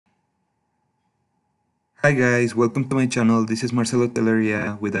Hi guys, welcome to my channel. This is Marcelo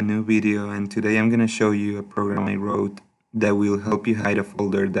Telleria with a new video, and today I'm going to show you a program I wrote that will help you hide a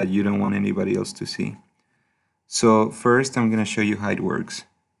folder that you don't want anybody else to see. So first I'm going to show you how it works.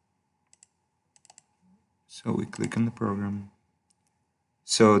 So we click on the program.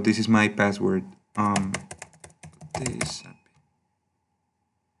 So this is my password. This.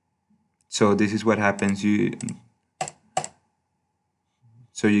 So this is what happens.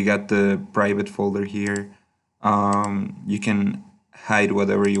 So you got the private folder here. You can hide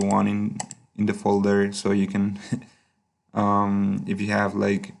whatever you want in the folder. So you can, if you have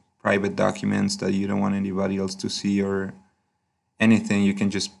like private documents that you don't want anybody else to see or anything, you can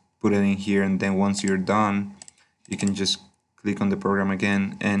just put it in here, and then once you're done, you can just click on the program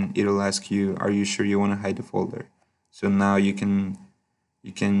again, and it'll ask you, "Are you sure you want to hide the folder?" So now you can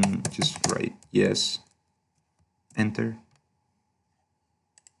just write yes, enter,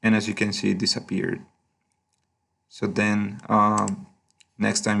 and as you can see, it disappeared. So then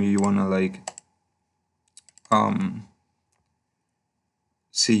next time you want to like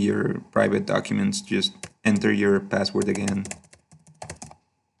see your private documents, just enter your password again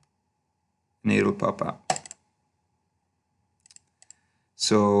and it'll pop up.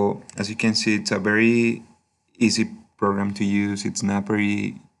 So as you can see, it's a very easy program to use. It's not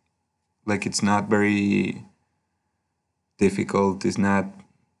very difficult. It's not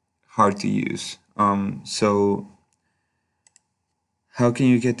hard to use. So how can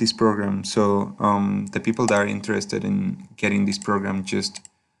you get this program? So the people that are interested in getting this program, just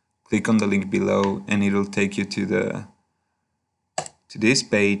click on the link below and it'll take you to this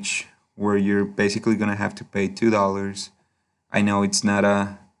page where you're basically gonna have to pay $2. I know it's not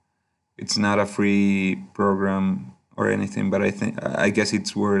a free program or anything, but I guess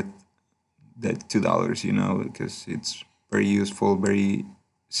it's worth that $2, because it's very useful, very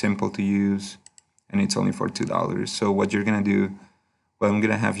simple to use, and it's only for $2. So what I'm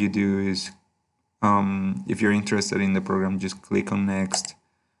gonna have you do is, if you're interested in the program, just click on next.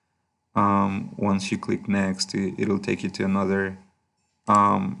 Once you click next, it'll take you to another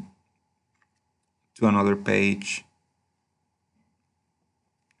page.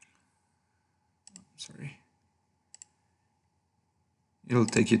 Sorry. It'll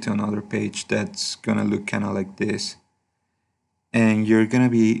take you to another page that's gonna look kind of like this, and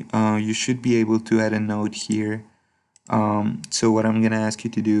you should be able to add a note here. So what I'm gonna ask you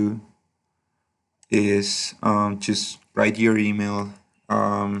to do is just write your email.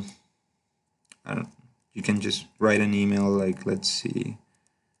 You can just write an email, like, let's see,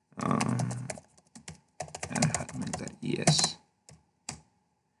 yes,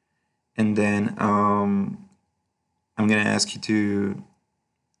 and then I'm gonna ask you to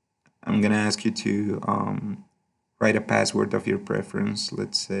write a password of your preference.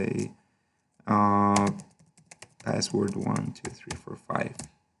 Let's say password 12345.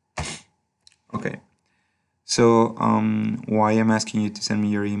 Okay. So why I'm asking you to send me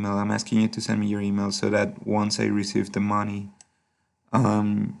your email? I'm asking you to send me your email so that once I receive the money,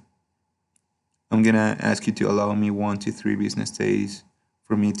 I'm gonna ask you to allow me 1 to 3 business days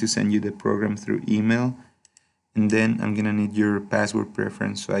for me to send you the program through email, and then I'm gonna need your password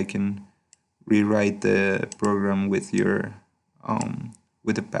preference so I can rewrite the program with your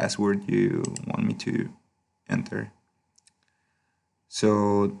with the password you want me to enter.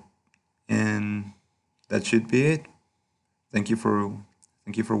 So, and that should be it. Thank you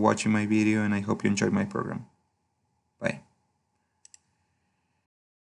for watching my video, and I hope you enjoyed my program.